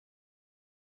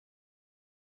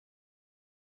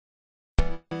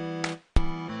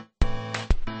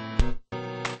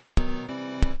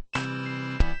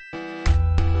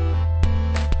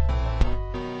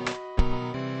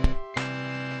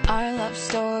love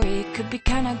story could be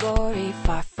kinda gory,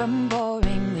 far from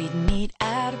boring. We'd meet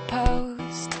at a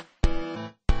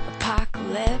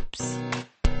post-apocalypse.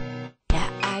 Yeah,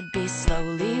 I'd be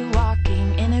slowly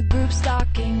walking in a group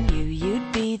stalking you.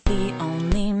 You'd be the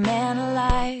only man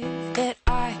alive that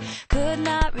I could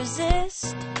not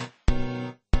resist.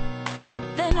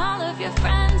 Then all of your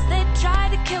friends, they'd try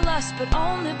to kill us, but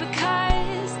only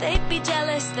because they'd be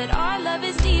jealous that our love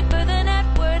is deeper than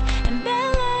Edward and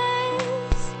Bella's.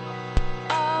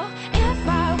 Oh, if I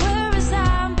were a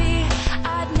zombie,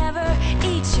 I'd never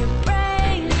eat your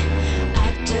brain. I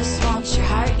just want your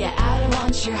heart, yeah, I don't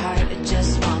want your heart, I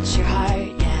just want your heart,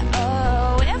 yeah.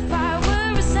 Oh, if I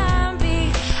were a zombie,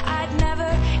 I'd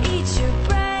never eat your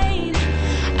brain.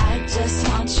 I just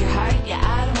want your heart, yeah,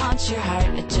 I don't want your heart,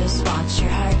 I just want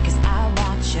your heart, 'cause I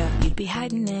want you. You'd be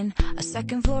hiding in a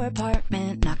second floor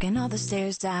apartment, knocking all the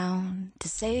stairs down to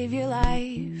save your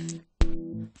life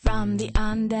from the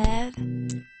undead.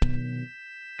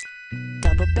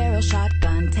 Double barrel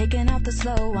shotgun, taking out the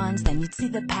slow ones. Then you'd see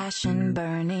the passion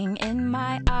burning in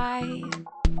my eye,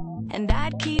 and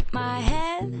I'd keep my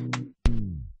head.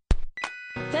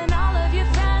 Then all of your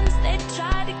friends, they'd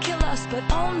try to kill us, but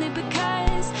only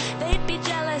because they'd be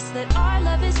jealous that our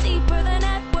love is deeper than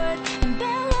Edward and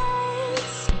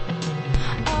Bella's.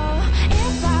 Oh,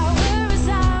 if I were a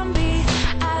zombie,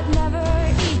 I'd never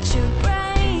eat your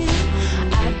brain.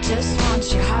 I just want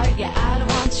your heart, yeah, I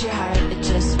don't want your heart, I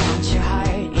just want your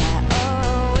heart, yeah.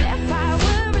 Oh, if I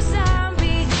were a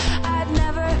zombie, I'd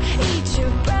never eat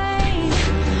your brain.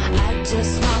 I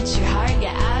just want your heart,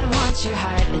 yeah, I don't want your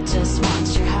heart, I just want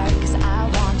your heart, 'cause I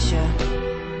want you.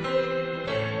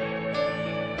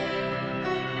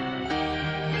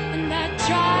 And I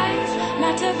try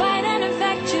not to bite and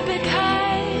infect you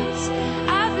because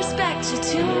I respect you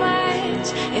too much.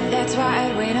 If that's why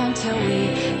I'd wait until we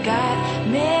got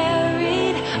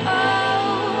married.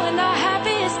 Oh, and our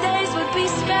happiest days would be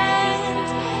spent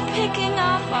picking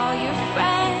off all your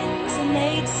friends, and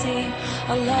they'd see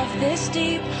a love this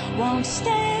deep won't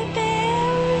stay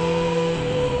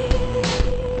buried.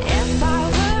 If I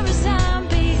were a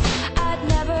zombie, I'd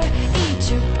never eat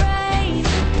your brain.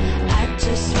 I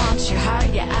just want your heart,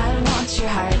 yeah, I don't want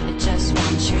your heart, I just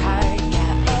want your heart,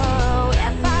 yeah. Oh,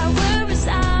 if I were a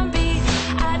zombie,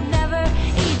 I'd never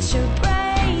eat your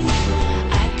brain.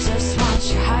 I just want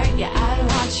your heart, yeah, I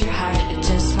don't want your heart,